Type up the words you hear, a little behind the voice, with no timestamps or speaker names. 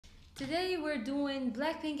Today we're doing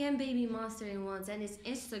Blackpink and Baby Monster in ones and it's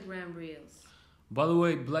Instagram Reels. By the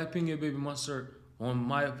way, Blackpink and Baby Monster, on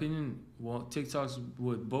my opinion, well, TikToks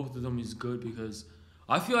with both of them is good because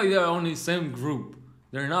I feel like they're on the same group.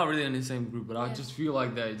 They're not really in the same group, but I just feel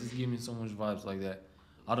like that. It just gives me so much vibes like that.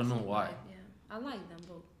 I don't know why. Yeah, I like them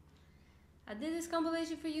both. I did this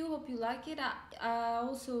compilation for you. Hope you like it.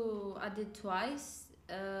 I did twice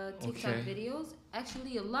TikTok videos.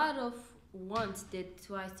 Actually, a lot of once did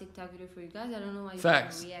twice TikTok video for you guys. I don't know why you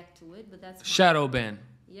didn't react to it, but that's fine. Shadow ban.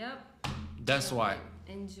 Yep. That's why.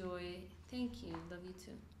 Enjoy. Thank you. Love you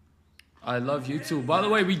too. I love you too. By the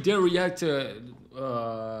way, we did react to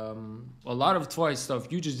a lot of Twice stuff.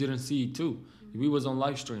 You just didn't see it too. We was on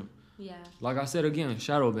live stream. Yeah. Like I said again,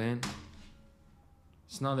 shadow ban.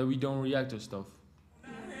 It's not that we don't react to stuff.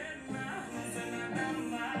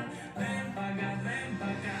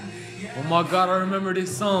 Oh my God, I remember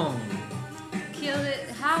this song. Killed it.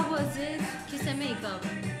 How was it? Kiss and Makeup.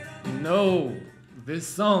 No, this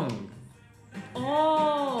song.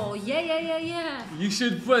 Oh, yeah. You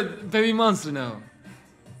should put Baby Monster now.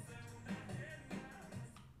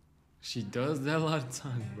 She does that a lot of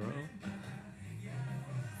times, bro.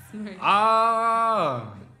 Smirk.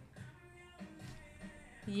 Ah.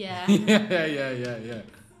 Yeah. Yeah.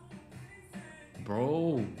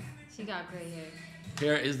 Bro. She got great hair.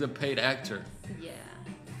 Hair is the paid actor. Yeah.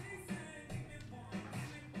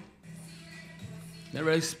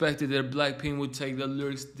 Never expected that Blackpink would take the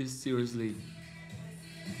lyrics this seriously.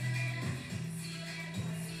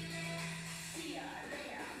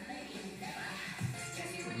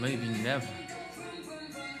 Maybe never.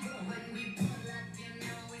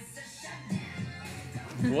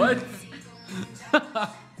 What?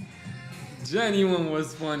 Jenny one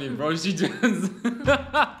was funny, bro. She just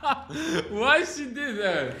why she did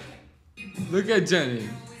that? Look at Jenny.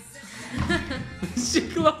 She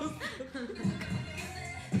closed.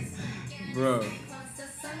 Bro.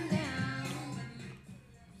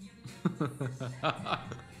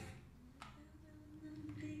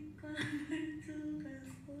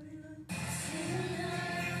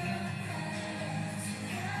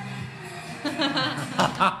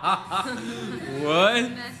 What?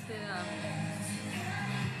 Messed it up.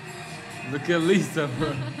 Look at Lisa,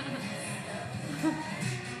 bro.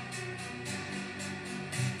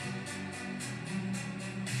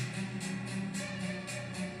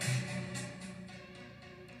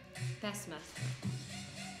 That's messed up.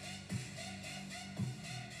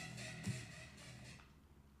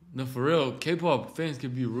 No, for real, K-pop fans can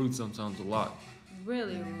be rude sometimes a lot.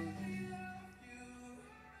 Really rude.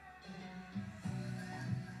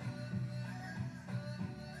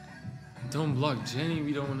 Don't block Jenny,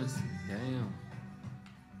 we don't want to see. Damn.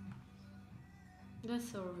 That's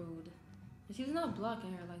so rude. She's not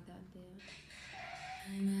blocking her like that,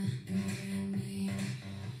 damn.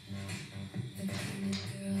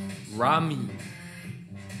 Rami.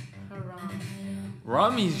 Haram.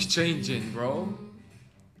 Rami's changing, bro.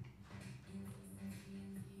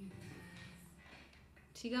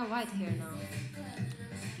 She got white hair now.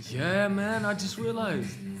 Yeah, man, I just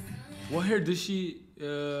realized. What hair does she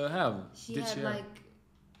have? She had like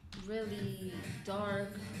really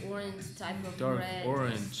dark orange type of Dark red.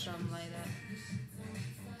 orange. Something like that.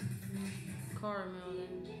 Caramel.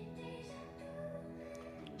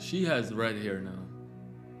 She has red hair now.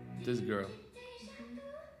 This girl.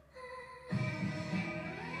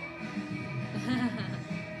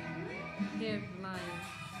 Hair flying.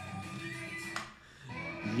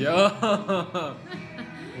 Yo.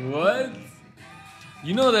 What?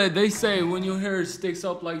 You know that they say when your hair sticks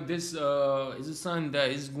up like this, it's a sign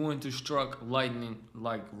that it's going to strike lightning,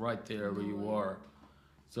 like right there where you are.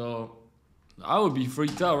 So I would be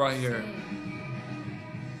freaked out right here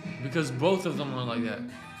because both of them are like that.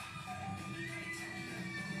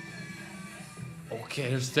 Okay,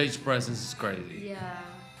 her stage presence is crazy. Yeah.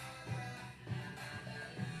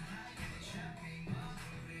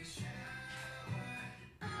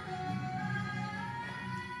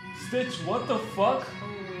 Stitch, what the fuck?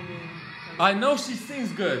 I know she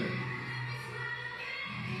sings good.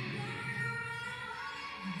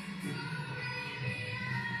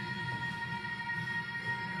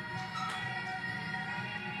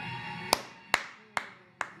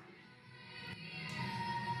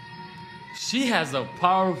 She has a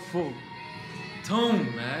powerful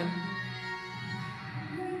tone, man.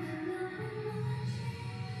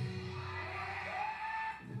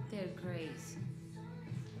 They're great.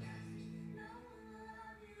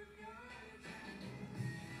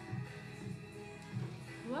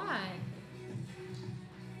 Why?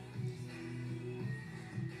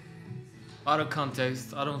 out of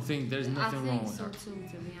context. I don't think there's nothing wrong with her. I think so too,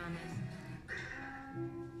 to be honest.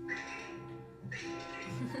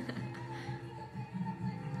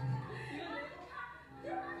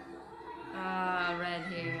 Red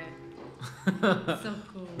hair. So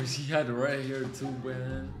cool. But she had red hair too,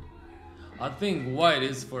 man. I think white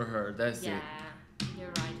is for her. That's it. Yeah, you're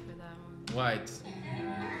right for that one. White.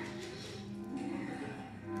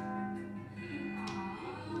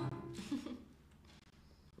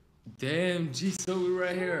 Damn, Jisoo with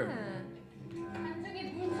red hair.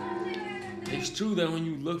 It's true that when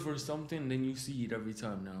you look for something, then you see it every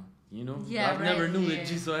time now. You know? Yeah, I never knew hair. that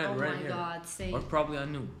Jisoo had red hair. Oh my god, same. Or probably I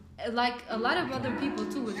knew. Like a lot of other people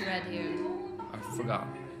too with red hair. I forgot.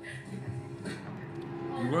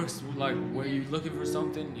 It works like when you're looking for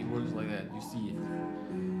something, it works like that. You see it.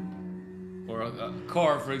 Or a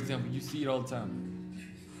car, for example, you see it all the time.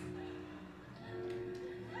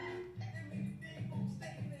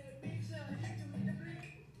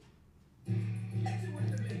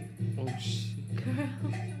 Oh shit. Girl.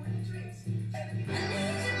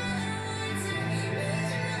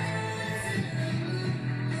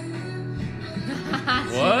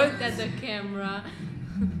 What? That's the camera.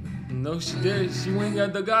 No, she did. She went and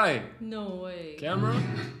got the guy. No way. Camera?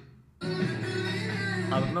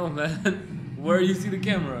 I don't know, man. Where you see the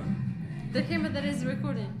camera? The camera that is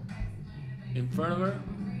recording. In front of her?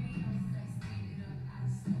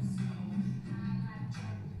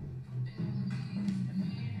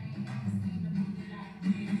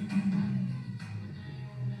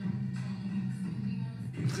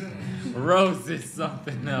 Rose is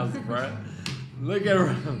something else, bro. Look at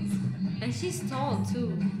Rose. And she's tall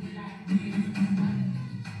too.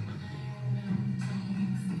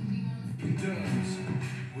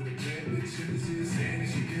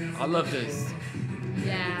 I love this.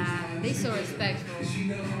 Yeah, they so respectful.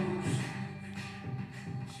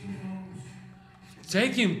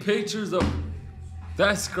 Taking pictures of...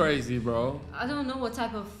 That's crazy, bro. I don't know what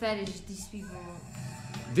type of fetish these people.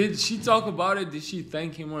 Did she talk about it? Did she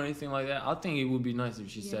thank him or anything like that? I think it would be nice if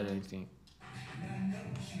she said anything.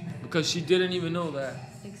 Because she didn't even know that.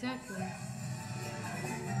 Exactly.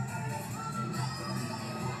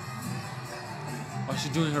 Oh,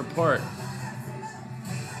 she's doing her part.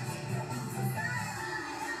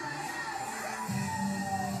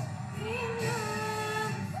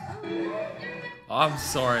 I'm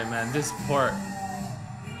sorry, man. This part.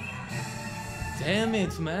 Damn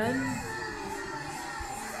it, man.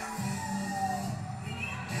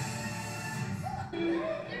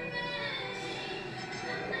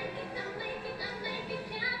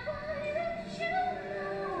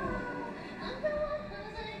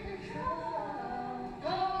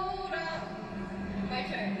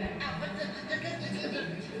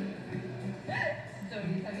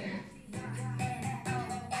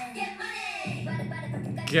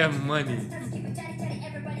 Get money.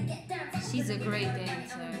 She's a great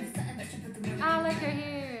dancer. I like her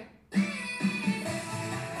hair.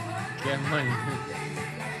 Get money.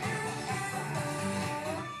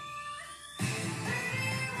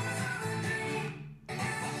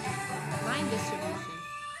 Line distribution.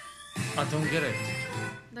 I don't get it.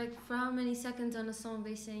 Like for how many seconds on a song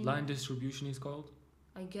they sing? Line distribution is called?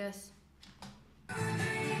 I guess.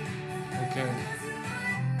 Okay.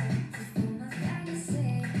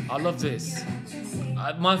 I love this.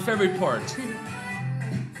 My favorite part.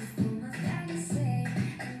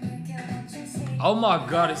 Oh my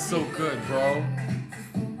god, it's so good, bro.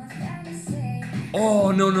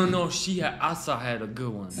 Oh, no. Asa had a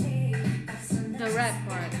good one. The rap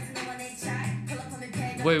part.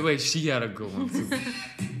 Wait, she had a good one too.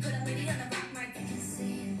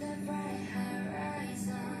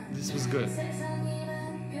 This was good.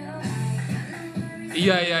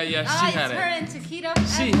 Yeah, she had it. it. Her and Taquito.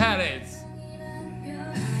 She had it.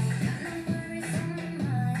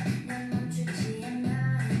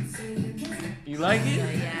 You like it?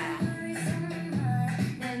 Yeah.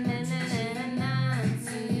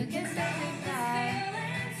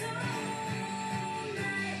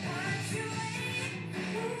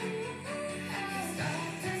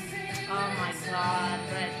 Oh my god,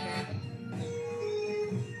 red hair.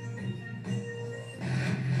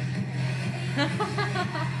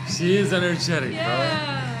 She is energetic,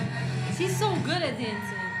 Yeah. She's so good at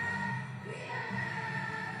dancing.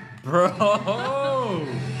 bro.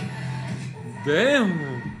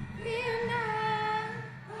 Damn.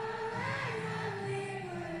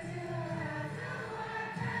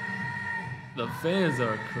 The fans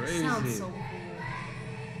are crazy. Sounds so cool.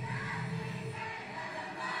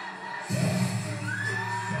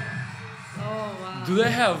 Oh wow. Do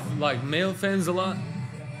they have like male fans a lot?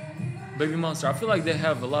 Baby Monster. I feel like they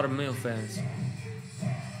have a lot of male fans.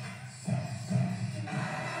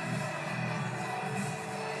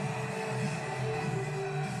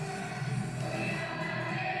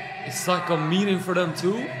 It's like a meeting for them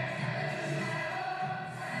too.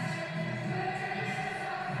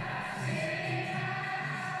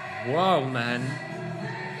 Wow, man.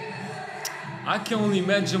 I can only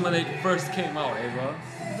imagine when they first came out, Ava.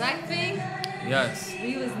 Blackpink? Yes.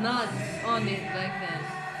 We was not on it back then.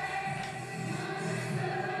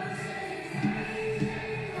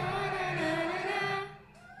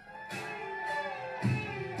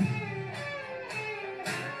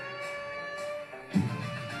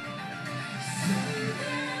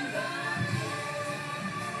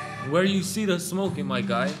 Where you see the smoking, my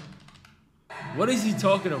guy? What is he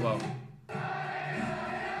talking about?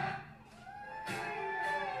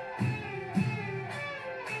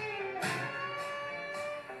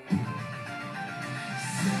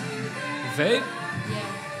 Vape? Yeah.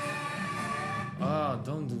 Ah,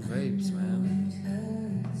 don't do vapes, man.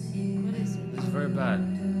 What is it? It's very bad.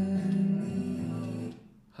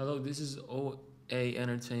 Hello, this is OA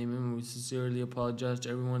Entertainment. We sincerely apologize to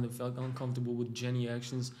everyone that felt uncomfortable with Jenny's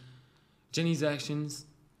actions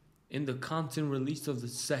in the content release of the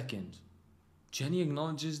second. Jenny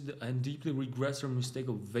acknowledges and deeply regrets her mistake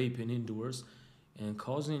of vaping indoors and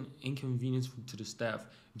causing inconvenience to the staff.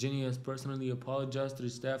 Jenny has personally apologized to the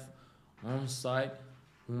staff on site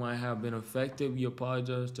who might have been affected. We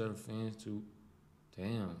apologize to our fans who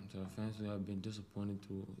have been disappointed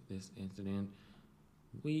to this incident.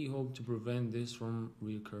 We hope to prevent this from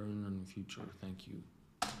reoccurring in the future. Thank you.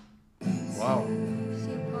 Wow.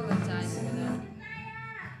 She apologized for that.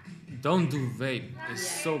 Don't do vape. It's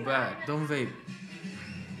so bad. Don't vape.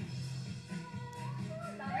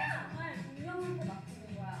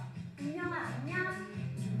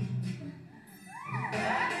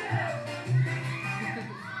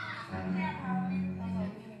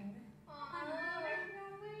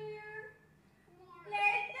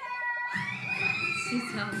 She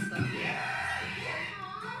sounds so good.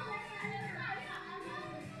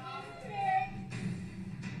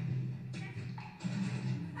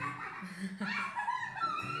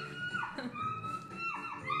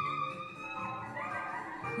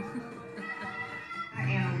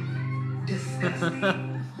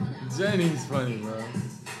 Jenny's funny, bro.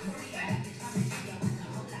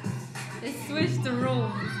 They switched the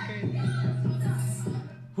roles. It's crazy.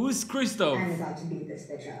 Who's Christoph? I'm about to beat this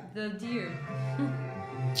bitch up. The deer.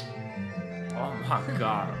 Oh my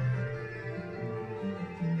god.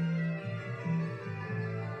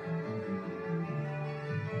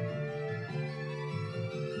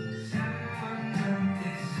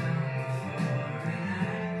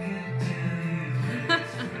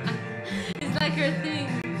 It's like her thing.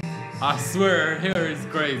 I swear, her hair is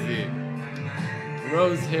crazy.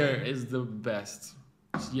 Rose hair is the best.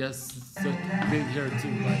 She has such big hair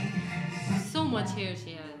too, like. So much hair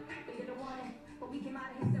she had.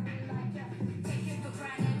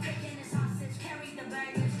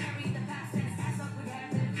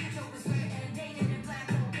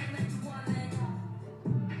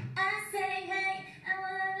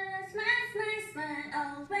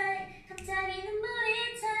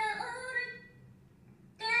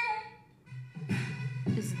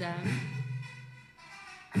 Is that?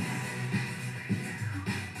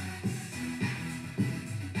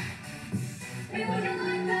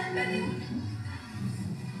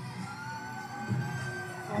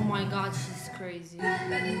 Oh my god, she's crazy.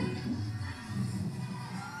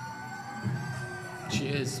 She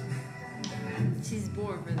is. She's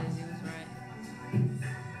bored for this, he was right.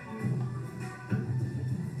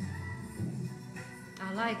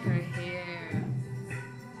 I like her hair.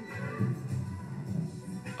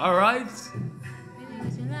 Alright.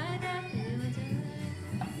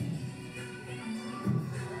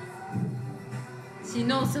 She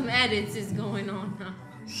knows some edits is going on now.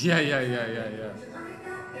 Yeah.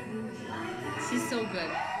 She's so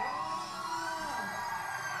good.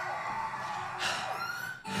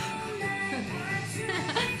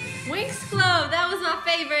 Winx Club, that was my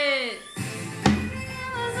favorite.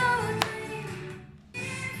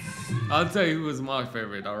 I'll tell you who was my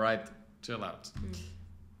favorite, alright? Chill out.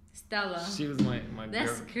 Stella. She was my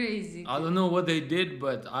That's girl. crazy. I don't know what they did,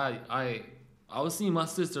 but I was seeing my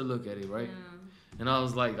sister look at it, right? Yeah. And I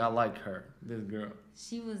was like, I like her, this girl.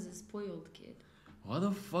 She was a spoiled kid. Why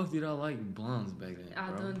the fuck did I like blondes back then,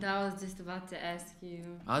 bro? That was just about to ask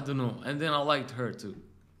you. I don't know. And then I liked her too.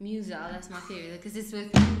 Musa, that's my favorite because it's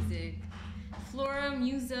with music. Flora,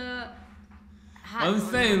 Musa. I'm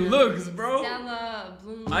saying looks, bro. Stella,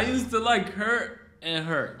 Bloom. I used to like her and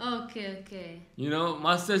her. Okay. You know,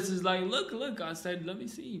 my sister's like, look. I said, let me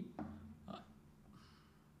see.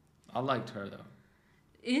 I liked her though.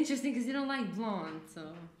 Interesting, because you don't like blonde,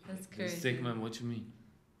 so that's crazy. Sick man, what you mean?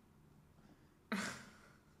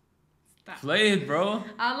 Stop. Play it, bro.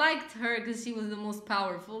 I liked her because she was the most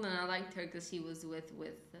powerful, and I liked her because she was with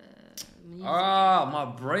music. My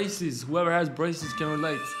braces. Whoever has braces can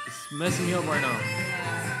relate. It's messing me up right now.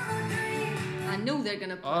 Yeah. I knew they're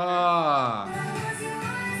gonna play.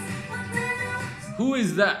 Who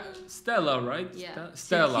is that? Stella, right? Yeah.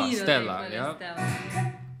 Stella. Shakira, Stella. Yeah. Stella.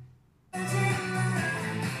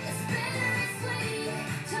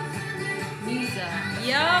 Lisa.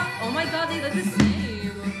 Yup. Oh my God, they look the same.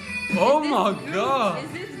 Oh my God.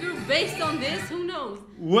 Is this group based on this? Who knows?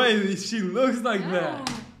 Wait, she looks like that.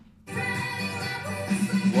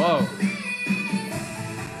 Whoa.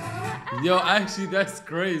 Yo, actually, that's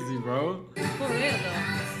crazy, bro. For real though.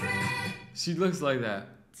 She looks like that.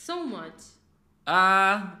 So much.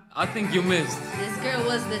 I think you missed. This girl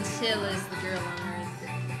was the chillest girl on earth.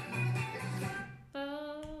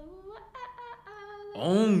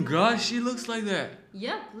 Oh gosh, she looks like that.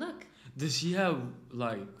 Yep, look. Does she have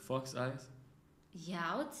like fox eyes? Yeah,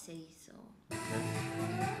 I would say so. Okay.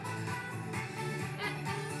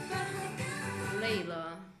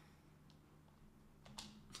 Layla.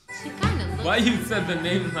 She kind of looks. Why you said the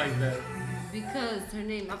name like that? Because her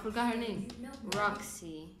name, I forgot her name.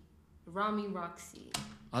 Roxy. Rami Roxy.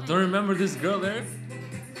 I don't remember this girl there.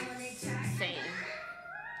 Same.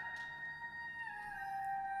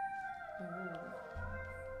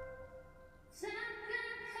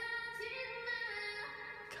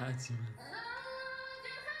 Catch me.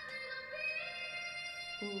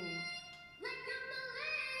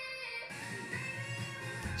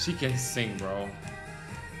 She can sing, bro.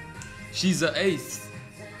 She's an ace.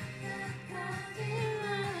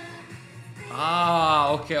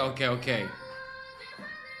 Okay.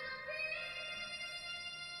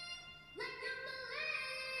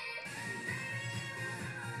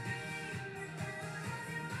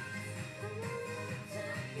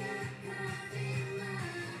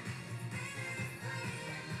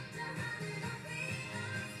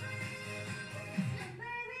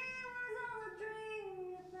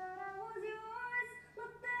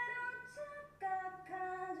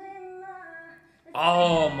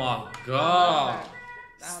 Oh my God.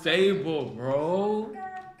 Stable, bro.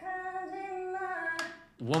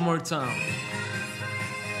 One more time.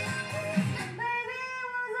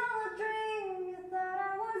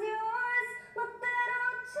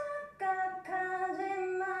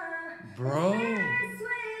 Bro.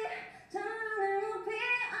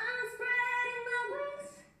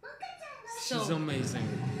 She's amazing.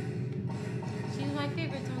 She's my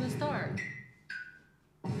favorite from the start.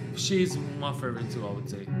 She's my favorite too, I would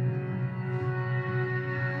say.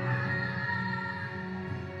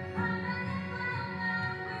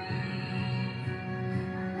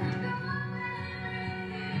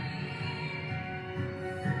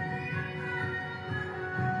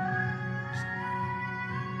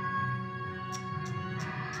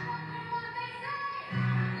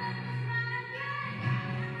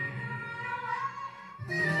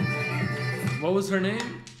 What was her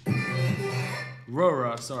name?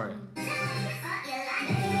 Rora, sorry.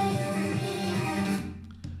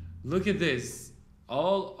 Look at this.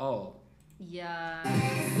 All. Yeah.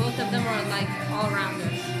 Both of them are like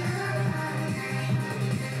all-rounders.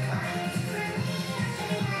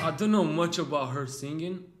 I don't know much about her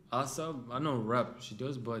singing. Asa, I know rap she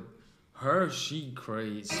does, but she's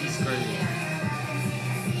crazy. She's crazy.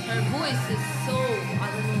 Her voice is so,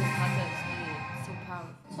 I don't know how to explain it. So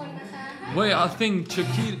powerful. Wait, I think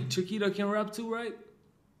Chiquita can rap too, right?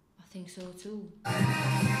 I think so too.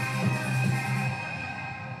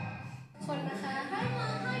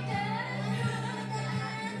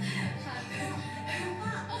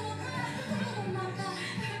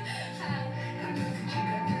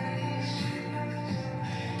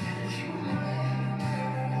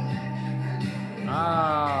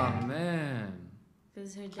 Ah, man.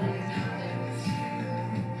 Because her dad is not there.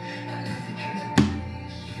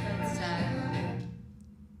 That's sad.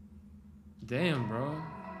 Damn, bro.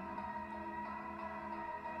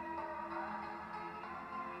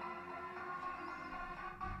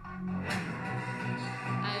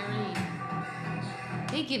 Irene.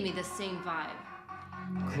 They give me the same vibe.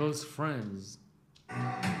 Close friends.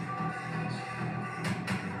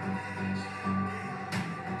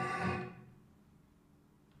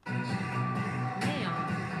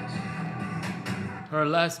 Her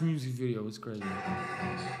last music video was crazy.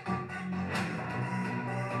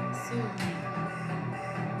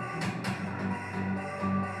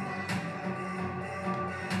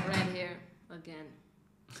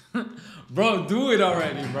 Bro, do it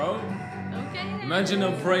already, bro. Okay. Imagine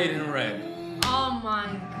a parade in red. Oh my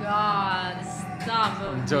god. Stop.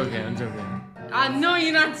 I'm joking. I know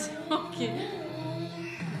you're not joking.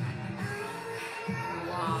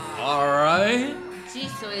 Wow. Alright.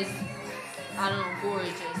 Jisoo is, I don't know,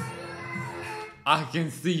 gorgeous. I can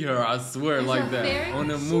see her, I swear, It's like a that. fairy? On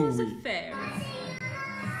a She movie. was a fairy.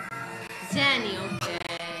 Jenny, okay.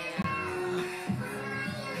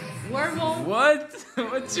 Werewolf? What?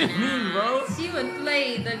 What you mean, bro? She would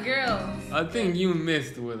play the girl. I think you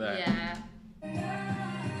missed with that. Yeah.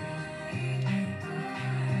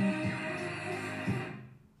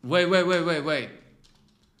 Wait.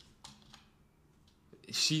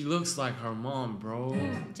 She looks like her mom, bro.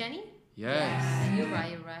 Jenny? Yes. Yeah, you're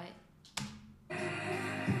right.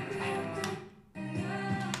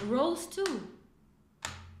 Rose too.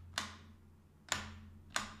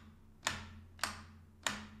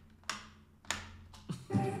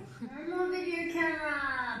 No video camera.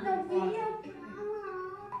 No video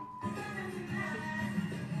camera.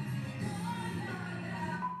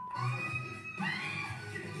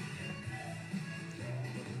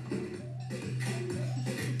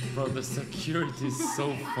 Bro, the security is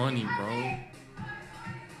so funny, bro.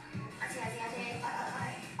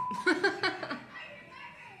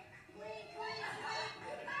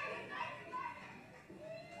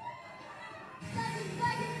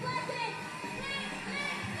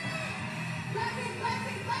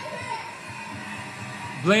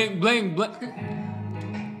 Blank.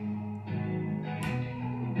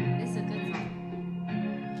 It's a good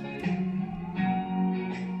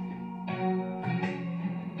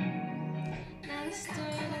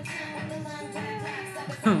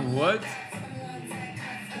song. What?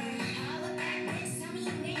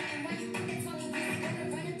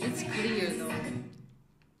 It's clear though.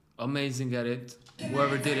 Amazing at it.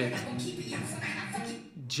 Whoever did it.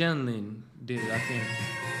 Jenlin did it, I think.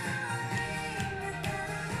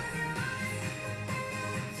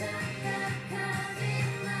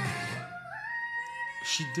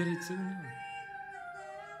 She did it too now.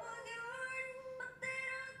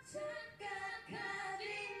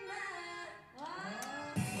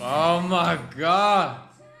 Oh my god.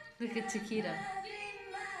 Look at Chiquita.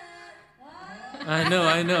 I know.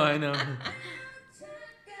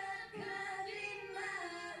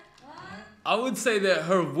 I would say that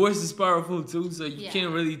her voice is powerful too, so you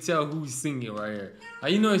can't really tell who's singing right here.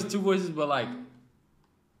 You know it's two voices, but like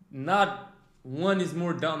not one is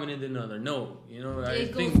more dominant than the other. No, you know, I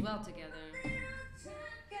It think goes well together.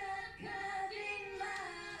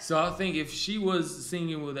 so. I think if she was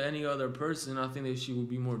singing with any other person, I think that she would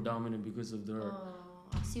be more dominant because of her.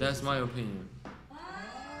 That's my opinion.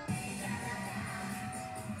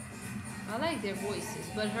 I like their voices,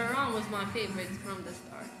 but her own was my favorite from the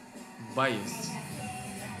start. Biased.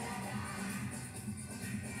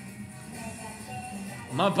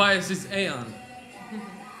 My bias is Aeon.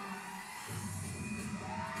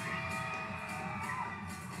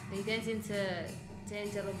 They dance into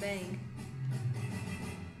Angela Bang.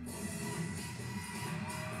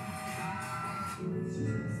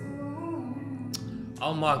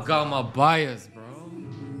 Oh my god, my bias, bro.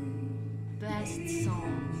 Best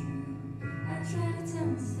song.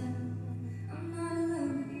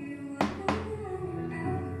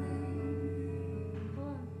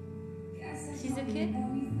 She's a kid?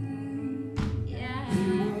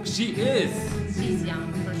 Yeah. She is. She's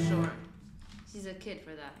young for sure. She's a kid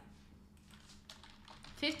for that.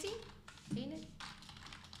 15? Ain't it?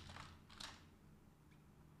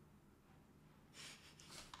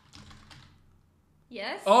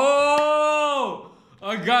 Yes? Oh,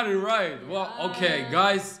 I got it right. Well, okay,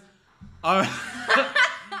 guys. All right.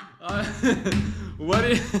 What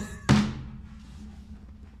is?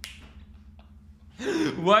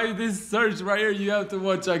 Why this search right here? You have to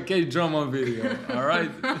watch a K-drama video. All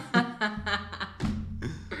right.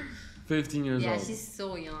 15 years old. Yeah, she's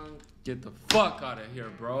so young. Get the fuck out of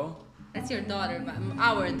here, bro. That's your daughter,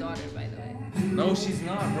 our daughter, by the way. No, she's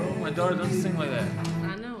not, bro. My daughter doesn't sing like that.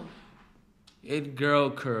 I know. It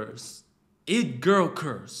girl curse. It girl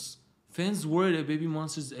curse. Fans worry that Baby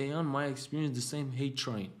Monster's Aeon might experience the same hate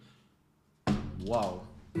train. Wow.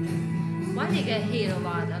 Why they get hate a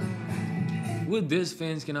lot? I don't know. With this,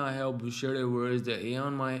 fans cannot help but share their worries that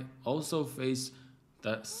Aeon might also face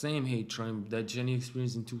that same hate train that Jennie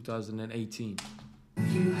experienced in 2018.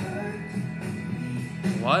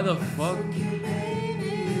 Why the fuck?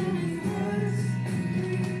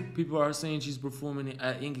 People are saying she's performing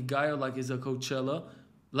at Inkigayo like it's a Coachella.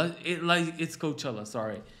 Like it's Coachella,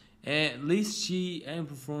 sorry. And at least she ain't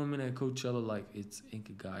performing at Coachella like it's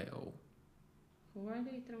Inkigayo. Why are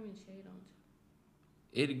they throwing shade on?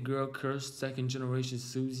 It girl curse, second generation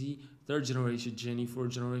Suzy, third generation Jenny,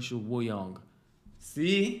 fourth generation Woyoung.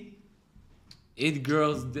 See? It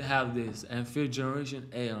girls have this, and fifth generation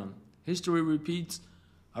Aeon. History repeats.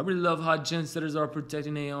 I really love how Gen Setters are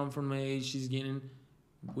protecting Aeon from the age she's getting.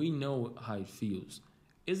 We know how it feels.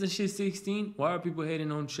 Isn't she 16? Why are people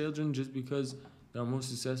hating on children just because they're more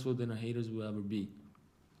successful than the haters will ever be?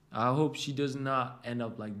 I hope she does not end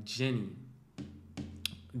up like Jenny.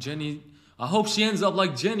 I hope she ends up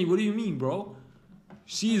like Jenny. What do you mean, bro?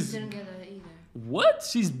 She's... Didn't get that either. What?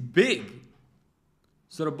 She's big.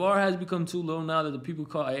 So the bar has become too low now that the people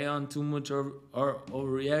call Aeon too much or are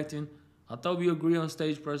overreacting. I thought we agree on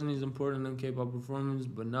stage presence is important in K-pop performance,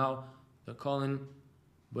 but now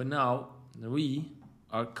we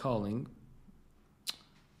are calling.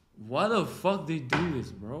 Why the fuck they do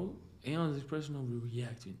this, bro? Aeon's expression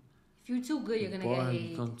overreacting. If you're too good, you're gonna bar get has hate.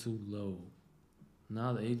 become too low.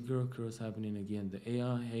 Now the 8 girl curse happening again. The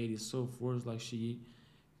Aeon hate is so forced, like she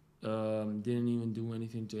didn't even do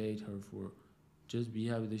anything to hate her for. Just be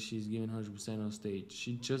happy that she's giving 100% on stage.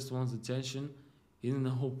 She just wants attention. Isn't the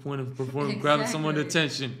whole point of performing grabbing someone's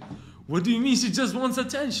attention? What do you mean she just wants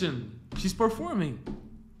attention? She's performing.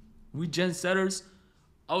 We Gen Setters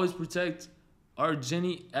always protect our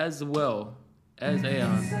Jenny as well as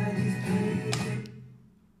Aeon.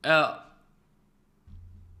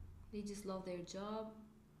 They just love their job.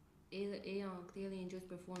 Aeon clearly enjoys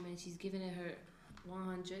performing. She's giving it her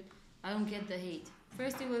 100. I don't get the hate.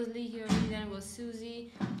 First it was Lee Hyori, then it was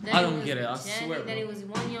Suzy. Then I don't get it. I Jen, swear. Then it was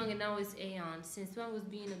Wonyoung, and now it's Aeon. Since when was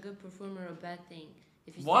being a good performer a bad thing?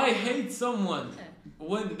 If you Why hate someone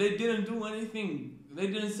when they didn't do anything? They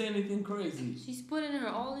didn't say anything crazy. She's putting her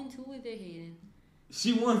all into it. They're hating.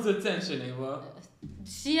 She wants attention, Ava.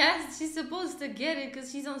 She's supposed to get it because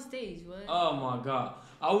she's on stage. What? Oh my god.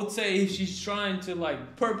 I would say if she's trying to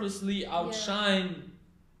like purposely outshine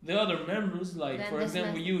the other members, like then for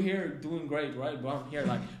example, you here doing great, right? But I'm here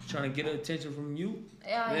like trying to get attention from you.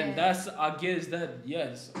 Then That's I guess that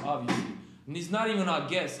yes, obviously. And it's not even I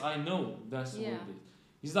guess, I know that's what it is.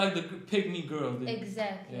 It's like the pick me girl.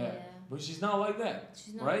 Exactly. Yeah. But she's not like that.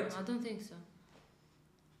 She's not. Right? I don't think so.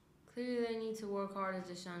 Clearly, they need to work harder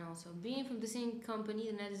to shine also. Being from the same company,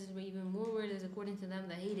 the netizens were even more worried as according to them,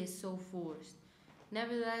 the hate is so forced.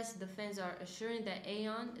 Nevertheless, the fans are assuring that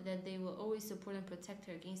Aeon that they will always support and protect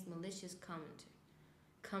her against malicious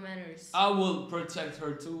commenters. I will protect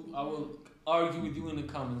her too. I will argue with you in the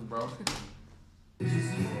comments, bro.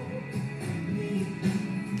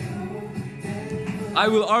 I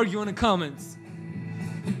will argue in the comments.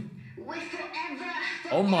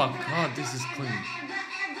 Oh my god, this is clean.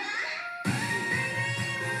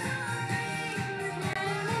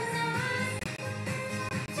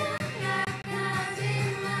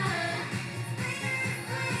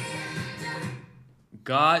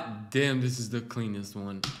 God damn, this is the cleanest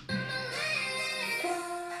one.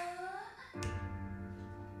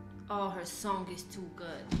 Oh, her song is too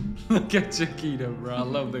good. Look at Chiquita, bro. I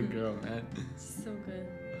love the girl, man. She's so good.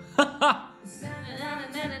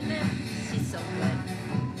 She's so good.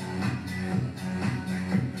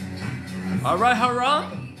 Alright,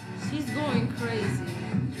 Haram? She's going crazy.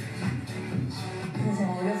 그래서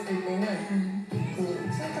어렸을 때는 그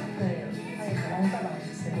친척들 사이에 가방 따라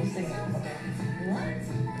있을 때 못생겼거든.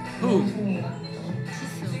 Who?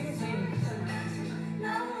 She's so good.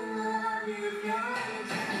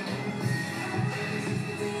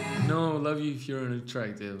 No, love you if you're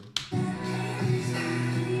unattractive.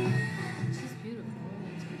 She's beautiful.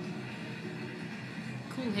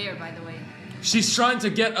 Cool hair, by the way. She's trying to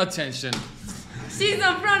get attention. She's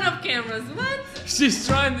in front of cameras. What? She's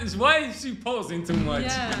trying to... Why is she posing too much?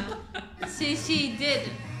 Yeah. She did.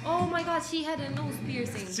 Oh my god, she had a nose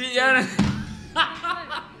piercing. She had...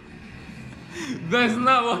 That's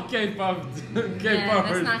not what K-pop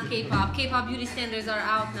that's not K-pop. K-pop beauty standards are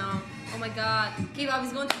out now. Oh my god. K-pop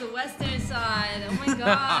is going to the western side. Oh my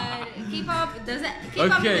god. K-pop doesn't...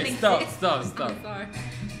 K-pop Okay, even stop. exist. Stop. I'm sorry.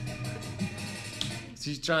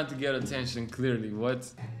 She's trying to get attention, clearly.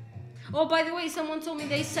 What? Oh, by the way, someone told me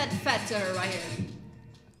they said fat to her right here.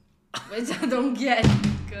 Which I don't get.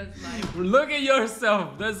 Cause like... Look at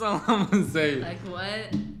yourself. That's all I'm gonna say. Like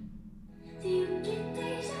what?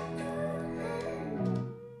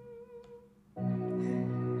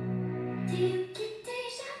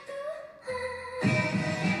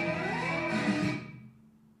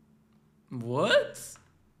 What?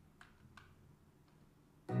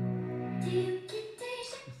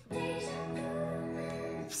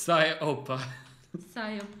 Psy Opa.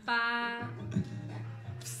 Sayopa.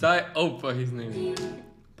 Psy Opa, his name.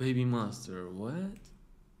 Baby Monster. What?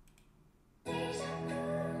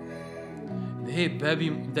 Hey, baby,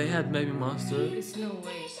 they had Baby Monster. It's no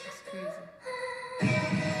way. It's crazy.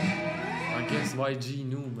 I guess YG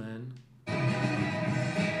knew, man.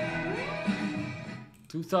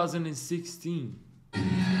 2016.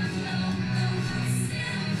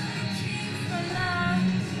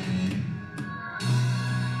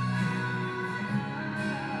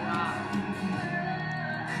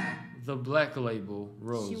 The Black Label,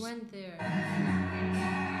 Rose. She went there.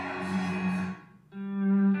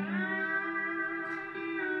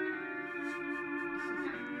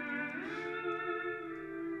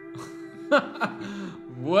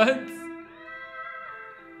 What?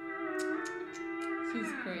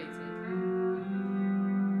 She's crazy.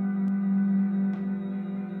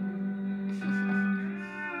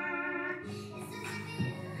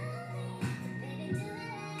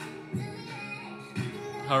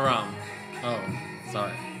 Haram. Oh,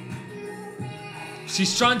 sorry.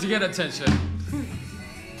 She's trying to get attention.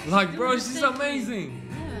 Like, bro, she's amazing.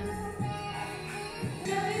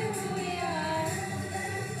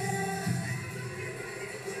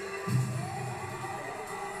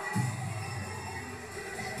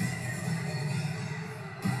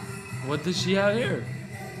 What does she have here?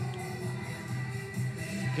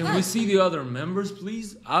 Can we see the other members,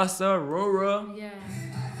 please? Asa, Rora. Yeah.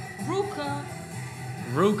 Ruka.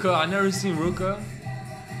 Ruka, I never seen Ruka.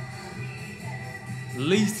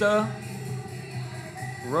 Lisa.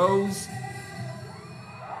 Rose.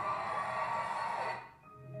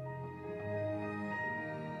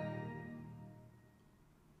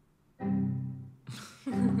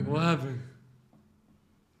 What happened?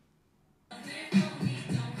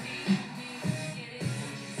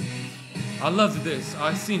 I loved this.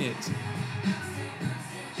 I seen it.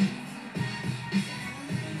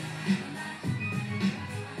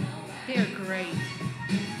 They're great.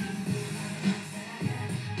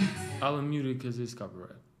 I'll unmute it because it's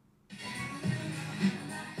copyright.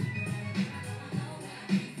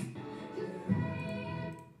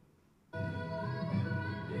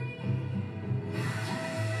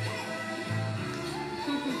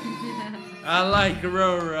 I like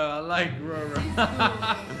Rora. I like Rora.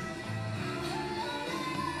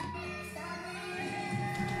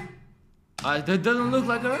 That doesn't look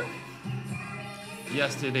like her?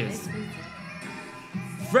 Yes, it is.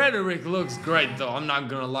 Frederick looks great, though. I'm not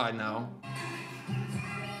gonna lie now.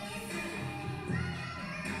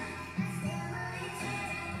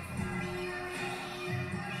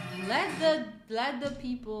 Let the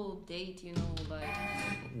people date, you know, like.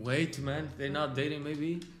 Wait, man. They're not dating,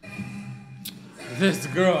 maybe? This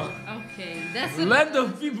girl. Okay, that's. Let the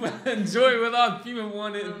people enjoy without people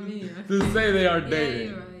wanting to say they are dating.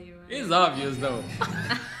 Yeah, you're right. It's obvious, though.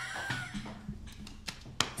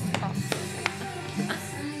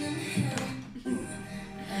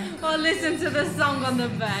 Oh, listen to the song on the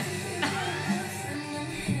back.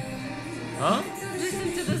 Huh?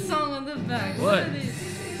 Listen to the song on the back. What?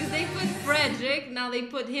 Because they put Frederick, now they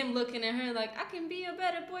put him looking at her like, I can be a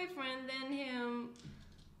better boyfriend than him.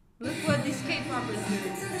 Look what these K-popers do.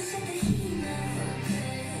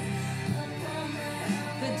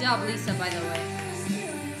 Good job, Lisa, by the way.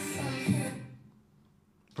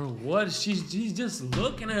 Bro, what? She's just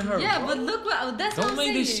looking at her. Yeah, bro. but look what. Oh, that's what Don't I'm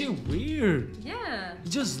make saying. this shit weird. Yeah.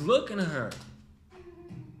 You're just looking at her.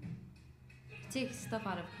 Take stuff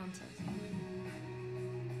out of context.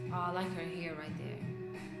 Oh, I like her hair right there.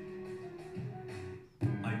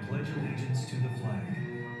 I pledge allegiance to the flag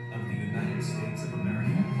of the United States of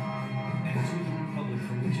America and to the republic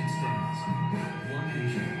for which it stands, one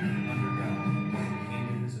nation, under God,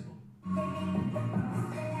 indivisible.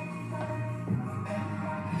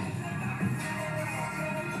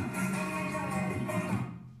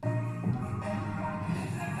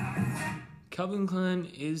 Calvin Klein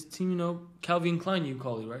is teaming up. Calvin Klein, you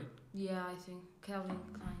call it, right? Yeah, I think Calvin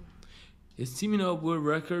Klein. Is teaming up with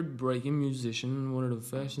record-breaking musician and one of the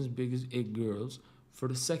fashion's biggest it girls for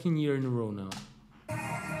the second year in a row now.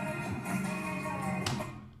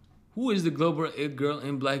 Who is the global it girl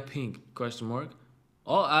in Blackpink? Question mark.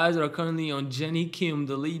 All eyes are currently on Jennie Kim,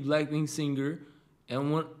 the lead Blackpink singer,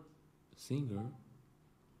 and one singer.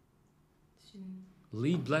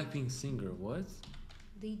 Lead Blackpink singer. What?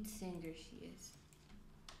 Lead singer she is.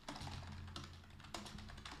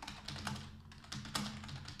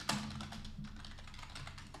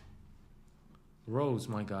 Rose,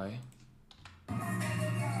 my guy.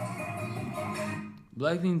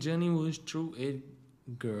 Blackpink Jennie was true it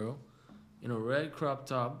girl in a red crop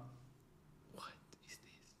top. What is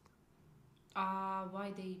this?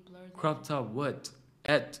 Why they blur that? Crop top what?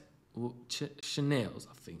 At Chanel's,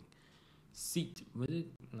 I think. Seat, was it?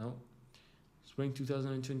 No. Spring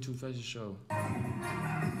 2022 fashion show.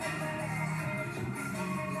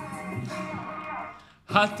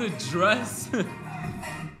 How to dress?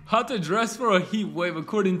 How to dress for a heat wave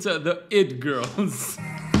according to the It Girls.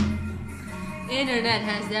 Internet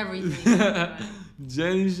has everything.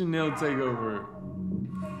 Jenny Chanel take over.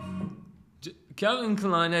 Calvin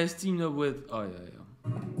Klein has teamed up with. Oh yeah.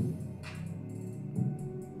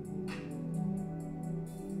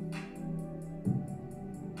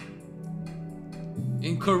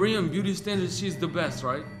 In Korean beauty standards, she's the best,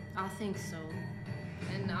 right? I think so.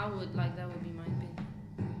 And that would be my opinion.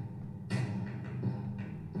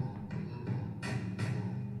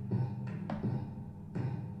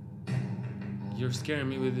 You're scaring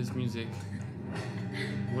me with this music.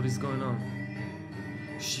 What is going on?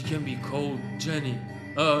 She can be cold, Jenny.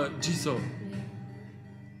 Jisoo.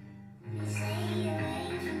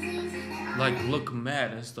 Like look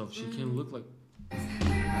mad and stuff. She can look like.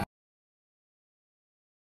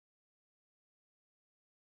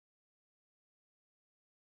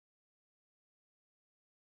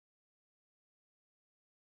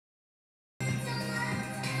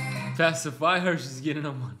 Pacify her, she's getting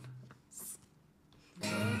on one. Grow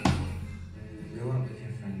up with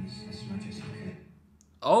your friends as much as you could.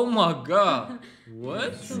 Oh my god.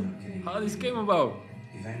 What? Okay. How this came about?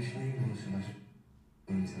 Eventually, most of us will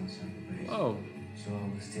go into our separate ways. Oh. So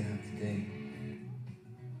we still have today.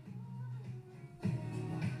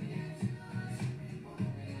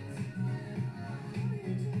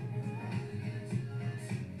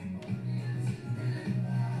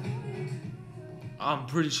 I'm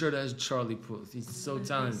pretty sure that's Charlie Puth. He's so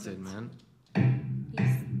talented, man. He's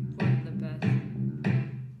one of the best.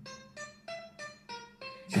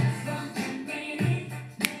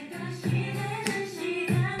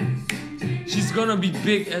 She's gonna be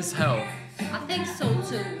big as hell. I think so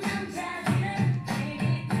too.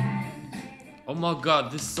 Oh my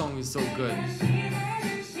god, this song is so good.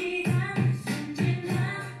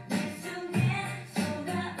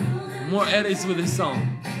 More edits with this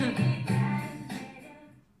song.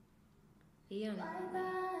 Yeah.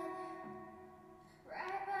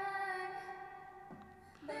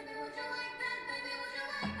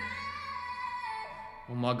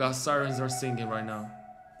 Oh my god, sirens are singing right now.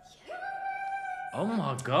 Oh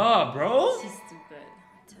my god, bro. She's too good.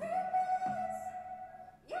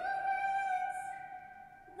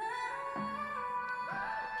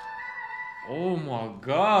 Oh my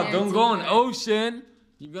god, They're don't too go on good. ocean.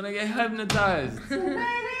 You're gonna get hypnotized.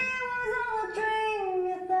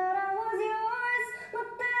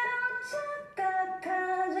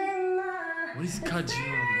 What is Kajima,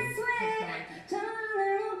 man?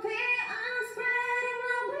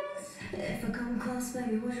 If I come close,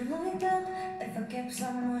 baby, would you like that? If I kept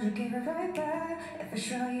some, would you give it right back? If I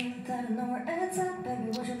show you that I know where it's at,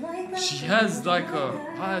 baby, would you like that? She has like a,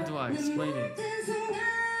 how do I explain it?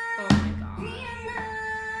 Oh my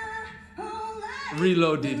god.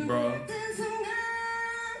 Reloaded, bro. What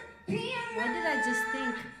did I just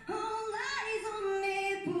think?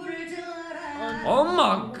 Oh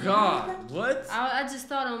my god, what? I just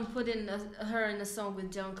thought I'm putting her in a song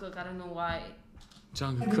with Jungkook. I don't know why.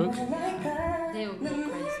 Jungkook Cook? They would go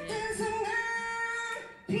crazy.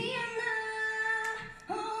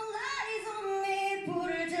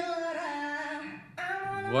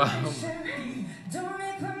 Wow. Don't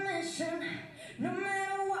need permission. No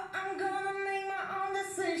matter what, I'm gonna make my own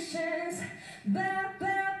decisions. Better.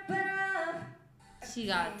 She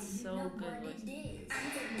got so good with it.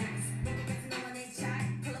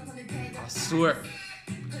 I swear.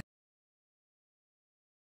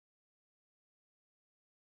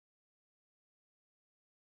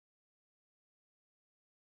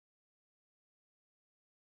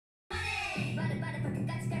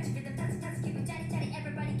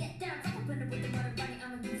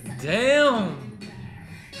 Damn.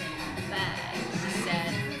 Bad. She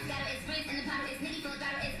said.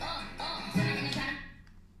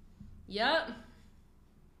 Yup.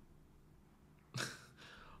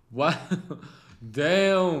 Wow.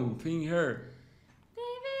 Damn. Pink hair.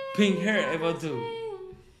 Pink hair, Eva too.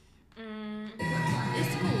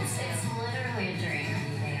 It's cool. It's literally a dream.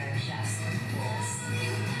 They are just fools.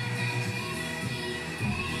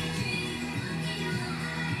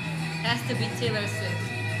 Has to be Taylor Swift.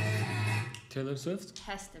 Taylor Swift?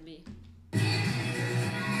 Has to be.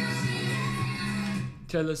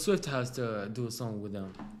 Taylor Swift has to do a song with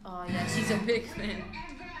them. Oh yeah, she's a big fan.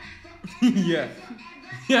 Yeah.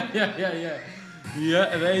 Yeah,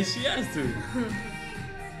 she has to.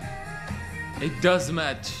 It does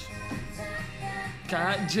match.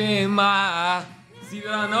 Kajima. See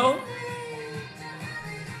what I know?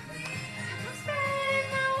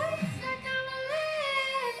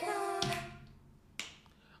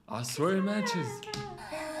 I swear it matches.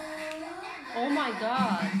 Oh my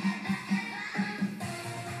god.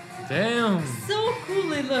 Damn. So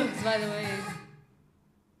cool it looks, by the way.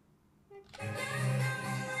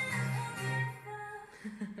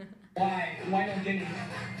 Why no Jenny?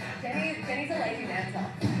 Jenny's a lazy dancer.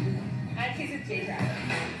 And she's a J-Dragon.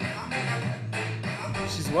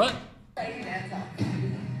 She's what? Lazy dancer.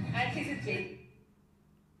 And she's a J.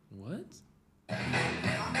 What?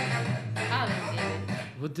 I don't get it.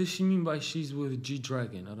 What does she mean by she's with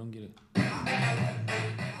G-Dragon? I don't get it.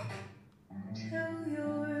 Tell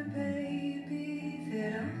your baby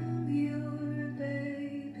that I'm your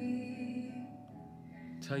baby.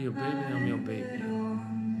 Tell your baby I'm your baby.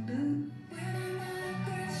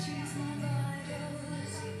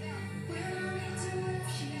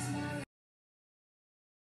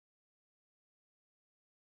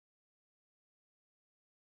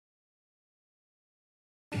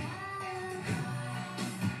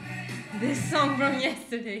 This song from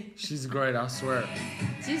yesterday. She's great, I swear.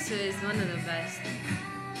 Jisoo is one of the best.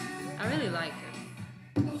 I really like her.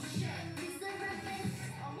 Almost 6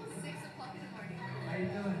 o'clock in the morning. How you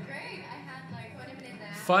doing? Great. I had like 20 minute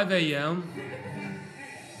nap. 5 a.m.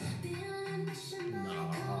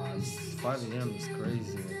 Nah, 5 a.m. is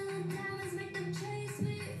crazy.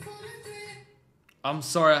 I'm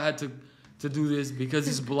sorry I had to do this because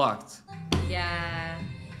it's blocked. Yeah.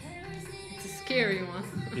 It's a scary one.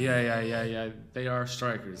 Yeah. They are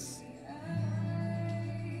strikers.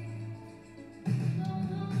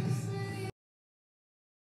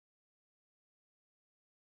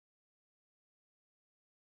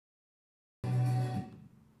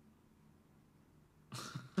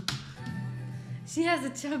 She has a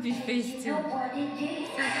chubby face too. So cool.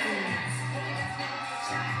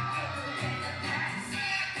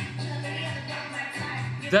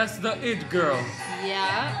 That's the it girl.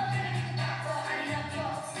 Yeah.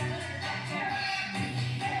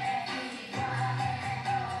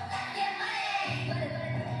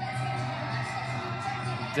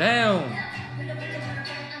 Damn.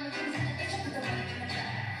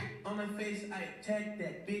 On my face, I attack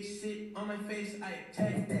that bitch sit. On my face, I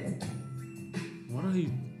attack that. What are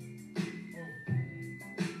you?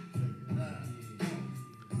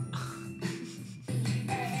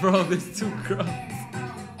 Bro, there's two girls.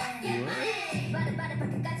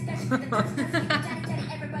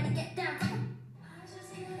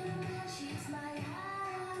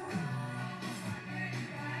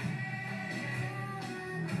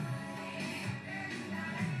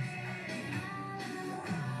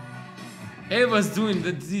 Ava's doing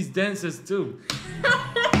these dances too.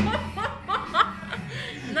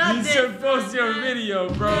 Not You this. should post your video,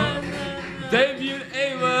 bro. Debut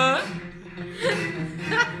Ava.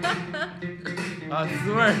 I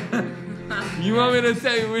swear. You want me to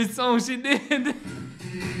tell you which song she did?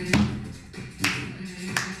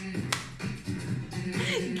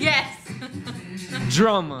 Guess.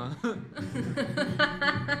 Drama.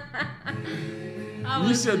 I You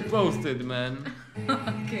was- should post it, man.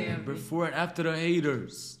 Okay. Before and after the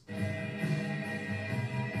haters.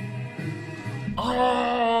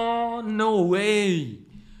 Oh, no way.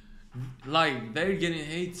 Like, they're getting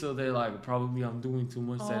hate, so they're like, probably I'm doing too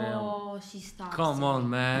much to them. Oh, she stopped. Come on,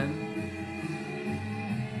 man.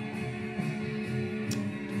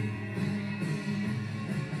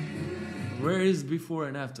 Where is before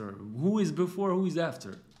and after? Who is before, who is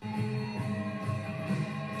after?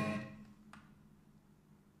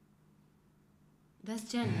 That's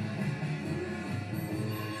Jenny.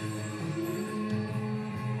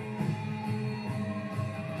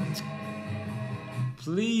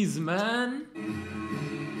 Please, man.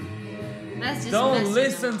 That's just Don't messing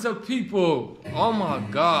listen up. to people. Oh my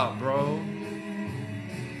God, bro.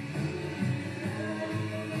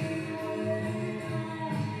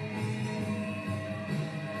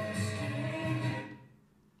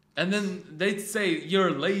 And then they say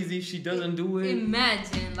you're lazy, she doesn't do it.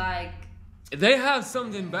 Imagine, like, They have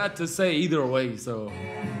something bad to say either way, so.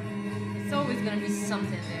 it's always gonna be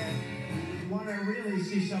something there. Want to really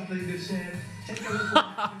see something that said, take a look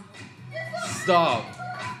at Stop.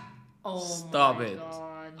 Oh Stop my it.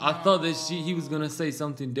 God, I thought that no. he was gonna say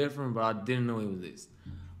something different, but I didn't know it was this.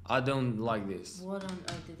 I don't like this. What on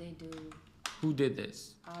earth did they do? Who did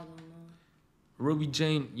this? I don't know. Ruby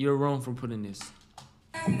Jane, you're wrong for putting this.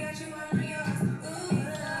 And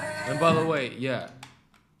by the way, yeah,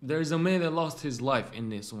 there's a man that lost his life in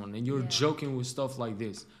this one, and you're Yeah. joking with stuff like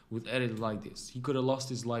this, with edits like this. He could have lost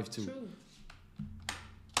his life too. True.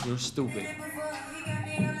 You're stupid.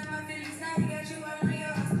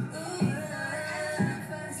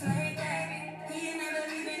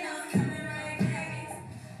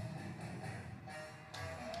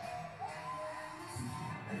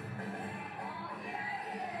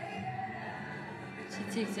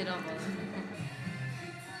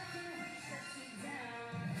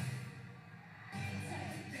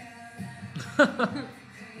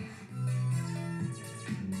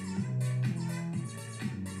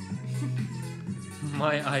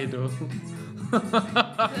 My idol. That's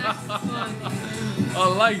funny. I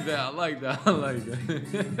like that. I like that. I like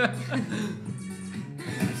that.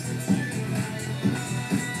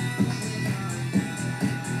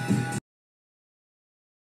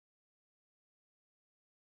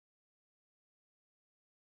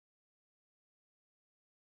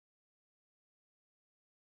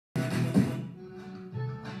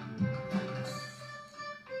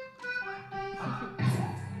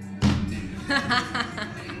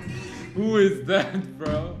 Who is that,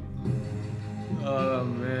 bro? Oh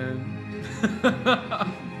man.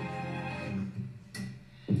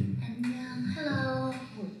 Hello.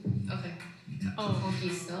 Okay. Oh, 거기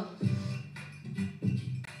있어.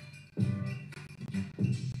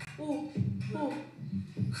 오, 오.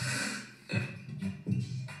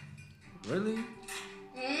 Really?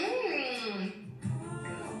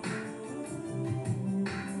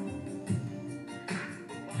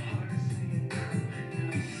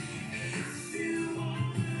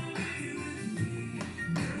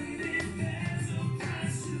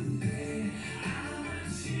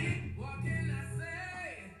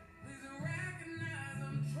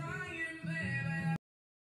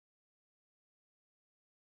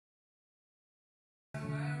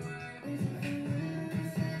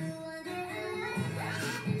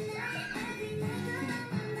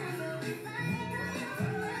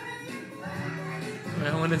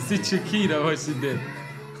 I want to see Chiquita what she did.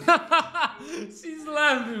 She's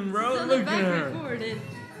laughing, bro. It's on the Look at back her. recorded.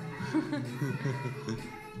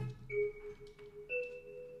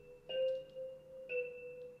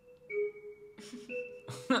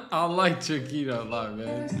 I like Chiquita a lot,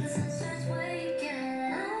 man. Sunsets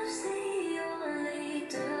waking, love's the only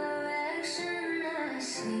direction I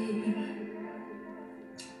see.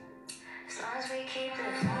 As long as we keep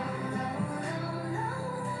it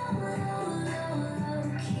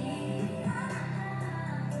low key.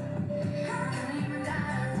 You even got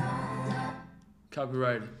a low.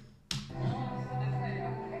 Copyrighted.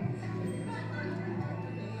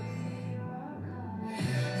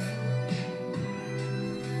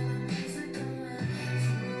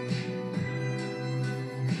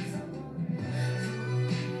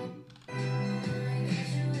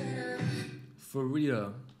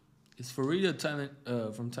 Farida. Is Farida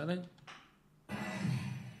Thailand, from Thailand?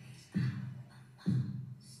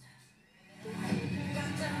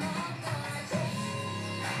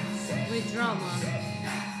 With drama.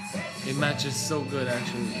 It matches so good,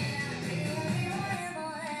 actually.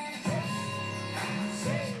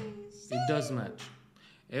 It does match.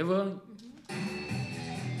 Eva,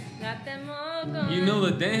 Got them all gone. you know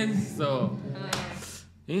the dance, so Uh,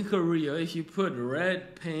 in Korea, if you put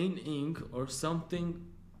red paint ink or something,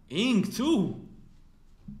 ink too,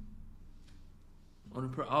 on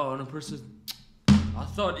a person. I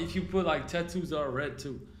thought if you put like tattoos are red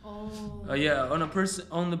too. oh. Yeah, on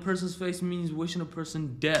the person's face means wishing a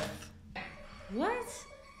person death. What?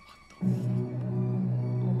 Oh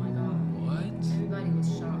my god. What? Everybody was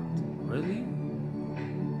shocked. Really?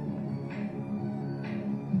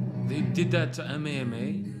 They did that to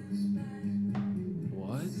MAMA?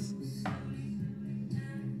 What?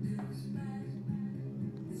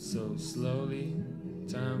 So slowly,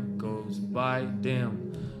 time goes by. Damn.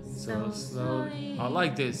 So slowly. I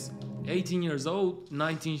like this. 18 years old,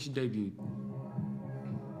 19 she debuted.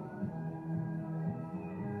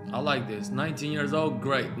 I like this. 19 years old,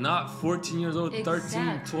 great. Not 14 years old, 13,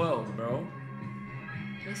 Exactly. 12, bro.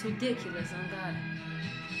 It's ridiculous, oh god.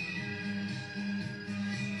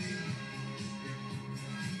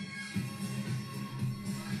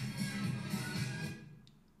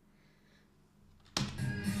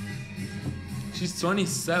 She's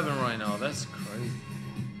 27 right now. That's crazy.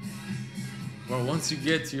 Well, once you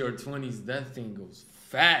get to your 20s, that thing goes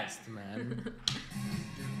fast, man.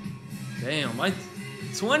 Damn,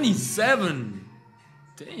 27.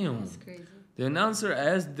 Damn. That's crazy. The announcer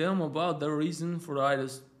asked them about the reason for the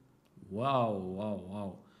itis.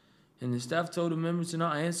 Wow. And the staff told the members to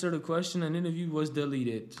not answer the question, and the interview was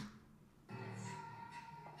deleted.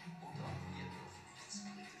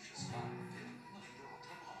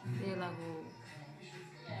 They're like, oh.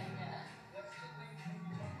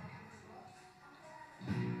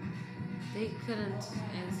 They couldn't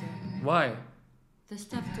answer. Why? The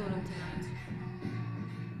staff told them to not answer.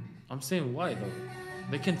 I'm saying why, though.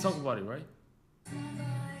 They can talk about it, right?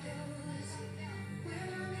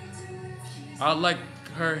 I like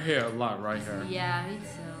her hair a lot right here. Yeah, me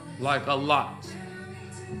too. Like a lot.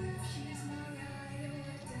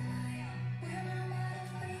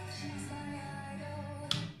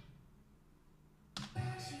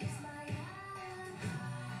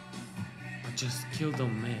 just killed a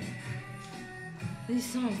man. These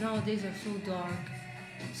songs nowadays are so dark.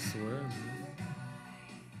 I swear, man.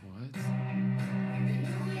 What?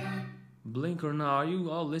 Blink or not? Are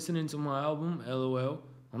you all listening to my album? LOL.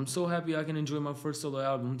 I'm so happy I can enjoy my first solo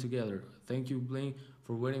album together. Thank you, Blink,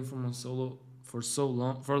 for waiting for my solo for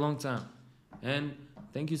a long time. And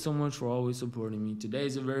thank you so much for always supporting me. Today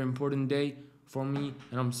is a very important day for me,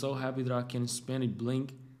 and I'm so happy that I can spend it.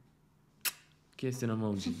 Blink. Kiss an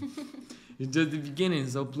emoji. It's just the beginning,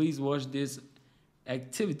 so please watch this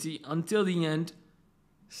activity until the end.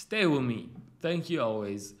 Stay with me. Thank you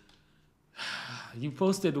always. You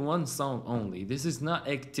posted one song only. This is not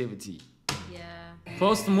activity. Yeah.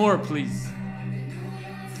 Post more, please.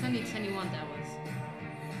 2021 that was.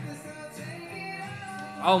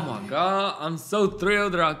 Oh my god, I'm so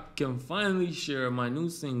thrilled that I can finally share my new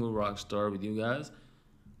single Rockstar with you guys.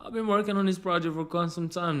 I've been working on this project for quite some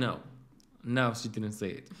time now. Now she didn't say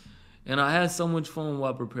it. And I had so much fun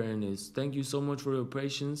while preparing this. Thank you so much for your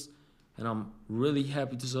patience. And I'm really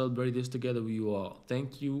happy to celebrate this together with you all.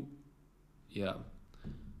 Thank you. Yup.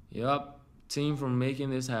 Team, for making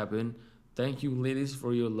this happen. Thank you, ladies,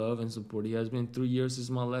 for your love and support. It has been 3 years since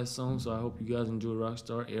my last song, so I hope you guys enjoy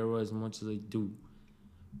Rockstar Era as much as I do.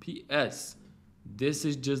 P.S. This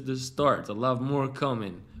is just the start. A lot more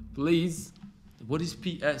coming. Please. What is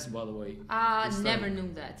P.S., by the way? Never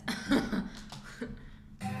knew that.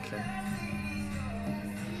 Okay.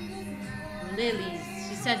 Lilies.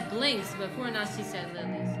 She said blinks, but before now she said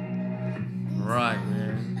lilies. Right,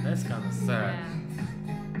 man. That's kind of sad.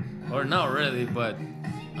 Yeah. Or not really, but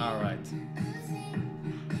alright.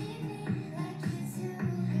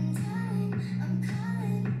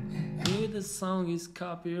 Maybe the song is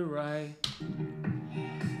copyright.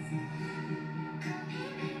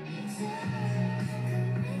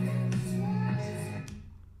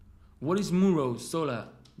 What is Muro? Sola.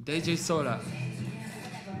 DJ Sola.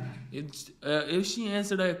 It's, if she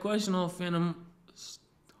answered that question on Phantom...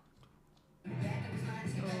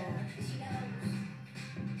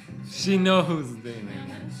 She knows, damn.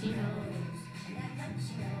 She knows.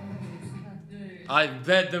 I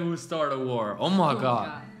bet they will start a war. Oh my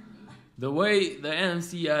god. The way the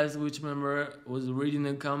MC asked which member was reading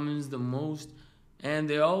the comments the most, and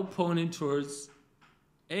they all pointed towards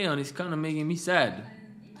Aeon, it's kind of making me sad.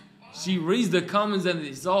 She reads the comments and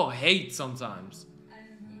it's all hate sometimes.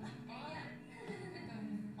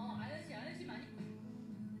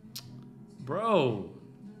 Bro.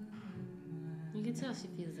 You can tell she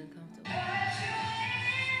feels uncomfortable.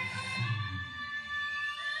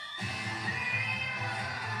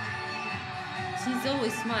 She's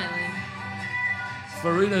always smiling.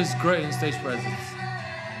 Farida is great in stage presence.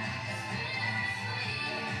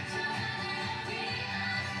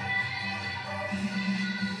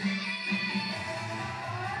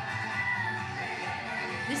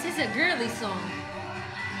 This is a girly song.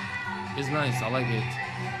 It's nice, I like it.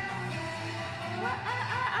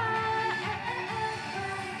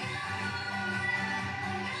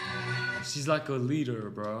 She's like a leader,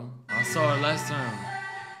 bro. I saw her last time.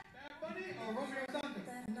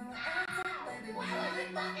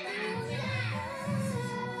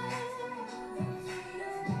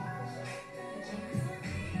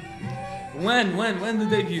 When the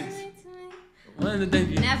debut? When the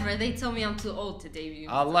debut? Never. They told me I'm too old to debut.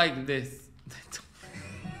 I like this.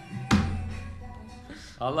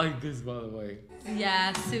 I like this, by the way.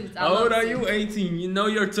 Yeah, suits. How old are you? 18. You know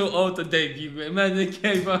you're too old to debut. Imagine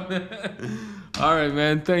K-pop. Alright,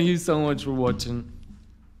 man. Thank you so much for watching.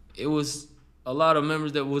 It was a lot of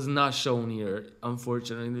members that was not shown here,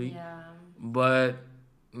 unfortunately. Yeah. But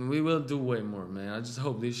we will do way more, man. I just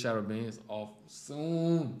hope this shadow ban is off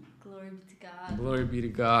soon. Glory be to God. Glory be to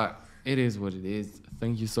God. It is what it is.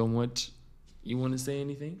 Thank you so much. You want to say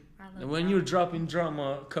anything? And when you're dropping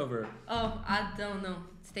drama cover. Oh, I don't know.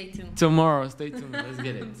 Stay tuned. Tomorrow. Stay tuned. Let's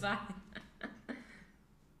get it. Bye.